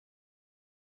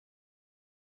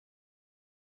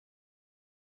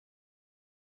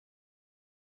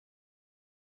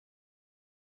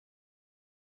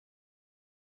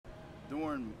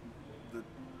during the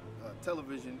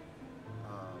television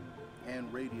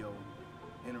and radio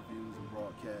interviews and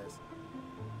broadcasts,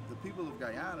 the people of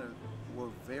Guyana were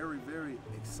very, very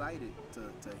excited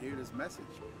to hear this message.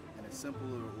 And as simple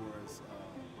or as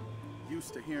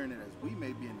used to hearing it as we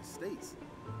may be in the States,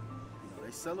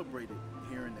 they celebrated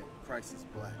hearing that Christ is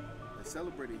black. They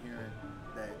celebrated hearing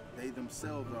that they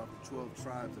themselves are the 12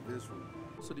 tribes of Israel.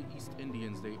 So the East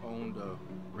Indians, they owned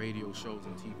radio shows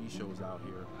and TV shows out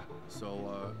here.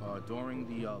 So during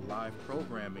the live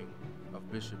programming of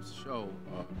Bishop's show,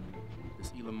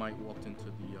 this Elamite walked into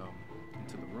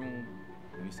the room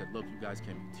and he said, "Look, you guys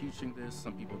can't be teaching this.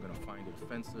 Some people are going to find it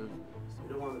offensive." You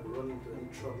don't want to run into any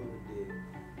trouble with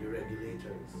the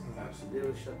regulators. Absolutely. They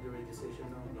will shut the radio station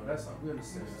down. No, that's not. We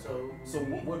understand. So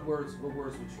what words would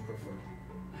you prefer?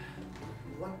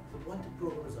 What the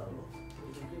program is all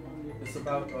about? It's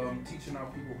about teaching our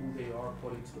people who they are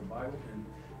according to the Bible and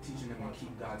teaching them to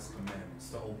keep God's commandments,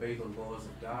 to obey the laws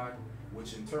of God,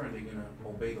 which in turn they're going to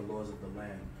obey the laws of the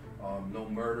land. No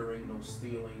murdering, no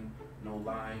stealing, no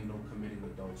lying, no committing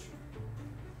adultery.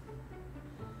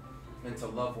 And to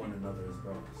love one another as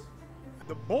brothers.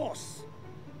 The boss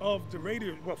of the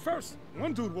radio, well, first,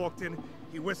 one dude walked in,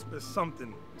 he whispers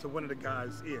something to one of the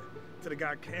guys' ear, to the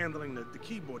guy handling the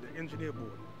keyboard, the engineer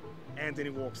board, and then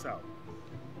he walks out.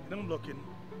 And I'm looking,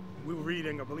 we were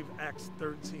reading, I believe, Acts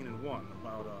 13:1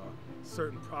 about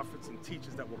certain prophets and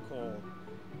teachers that were called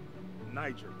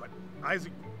Niger, but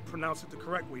Isaac pronounced it the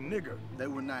correct way, nigger. They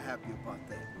were not happy about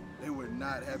that. They were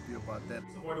not happy about that.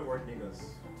 So what the word niggers?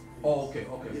 Oh, okay.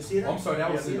 You see that? I'm sorry,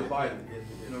 that was You in see the that? Bible.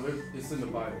 No, it's in the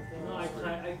Bible. No, I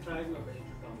tried my best to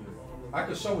come. I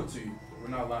could show it to you. We're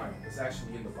not lying. It's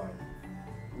actually in the Bible.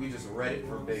 We just read it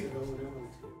verbatim.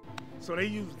 So they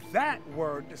use that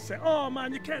word to say, "Oh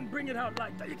man, you can't bring it out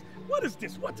like that. What is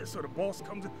this? What this?" So the boss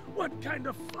comes in, "What kind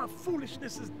of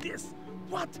foolishness is this?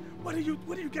 What are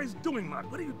you guys doing, man?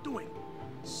 What are you doing?"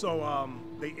 So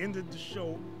they ended the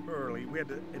show early. We had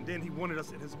to, and then he wanted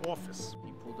us in his office.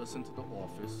 He pulled us into the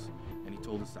office and he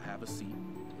told us to have a seat.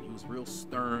 And he was real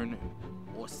stern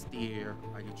and austere,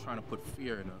 like he's trying to put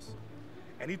fear in us.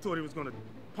 And he thought he was going to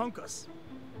punk us.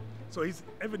 So he's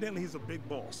a big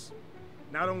boss.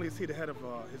 Not only is he the head of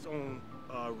his own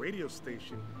radio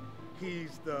station,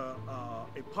 he's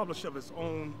a publisher of his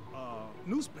own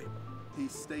newspaper. He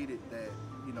stated that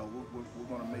we're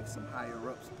going to make some higher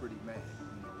ups pretty mad.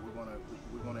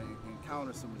 We're going to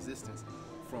encounter some resistance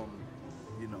from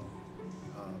the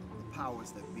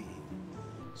powers that be.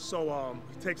 So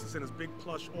he takes us in his big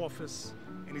plush office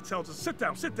and he tells us, "Sit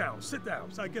down, sit down, sit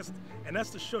down." So I guess, and that's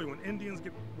to show you, when Indians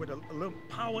get with a little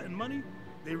power and money,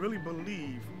 they really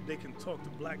believe they can talk to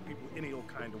black people any old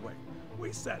kind of way.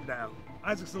 We sat down.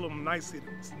 Isaac's a little nicer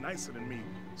than me,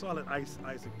 so I let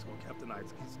Isaac talk. Captain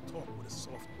Isaac, he's talk with a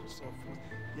soft voice.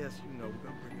 "Yes, we're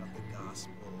gonna bring out the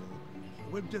gospel."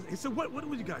 He said, "What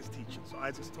were you guys teaching?" So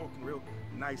Isaac's talking real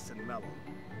nice and mellow,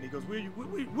 and he goes, "Where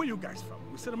you guys from?"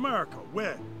 We said, "America."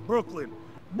 "Where?" "Brooklyn."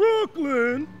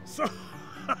 "Brooklyn." So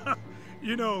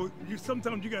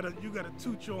sometimes you gotta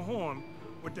toot your horn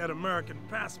with that American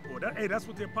passport. Hey, that's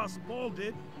what the Apostle Paul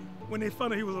did. When they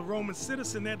found out he was a Roman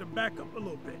citizen, they had to back up a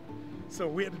little bit. So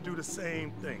we had to do the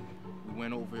same thing. We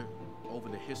went over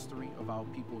the history of our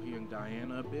people here in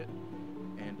Guyana a bit,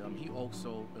 and he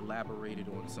also elaborated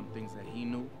on some things that he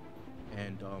knew,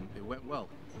 and it went well.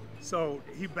 So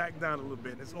he backed down a little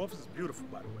bit. His office is beautiful,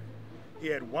 by the way. He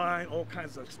had wine, all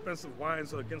kinds of expensive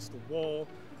wines against the wall,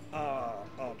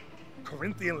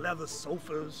 Corinthian leather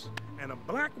sofas, and a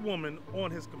black woman on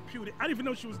his computer. I didn't even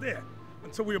know she was there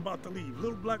until we were about to leave.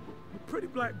 Pretty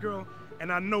black girl,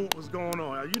 and I know what was going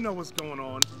on. You know what's going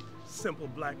on. Simple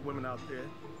black women out there,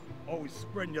 always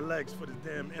spreading your legs for the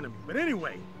damn enemy. But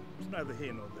anyway, it's neither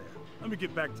here nor there. Let me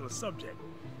get back to the subject.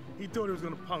 He thought he was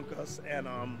gonna punk us, and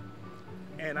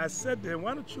I said to him,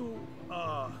 "Why don't you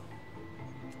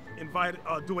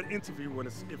do an interview with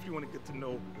us if you want to get to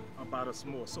know about us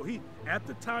more?" So at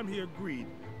the time he agreed,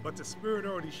 but the Spirit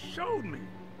already showed me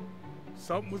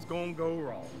something was gonna go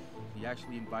wrong. He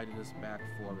actually invited us back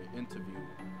for an interview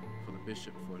for the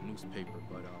bishop for a newspaper,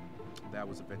 but that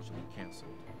was eventually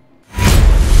canceled.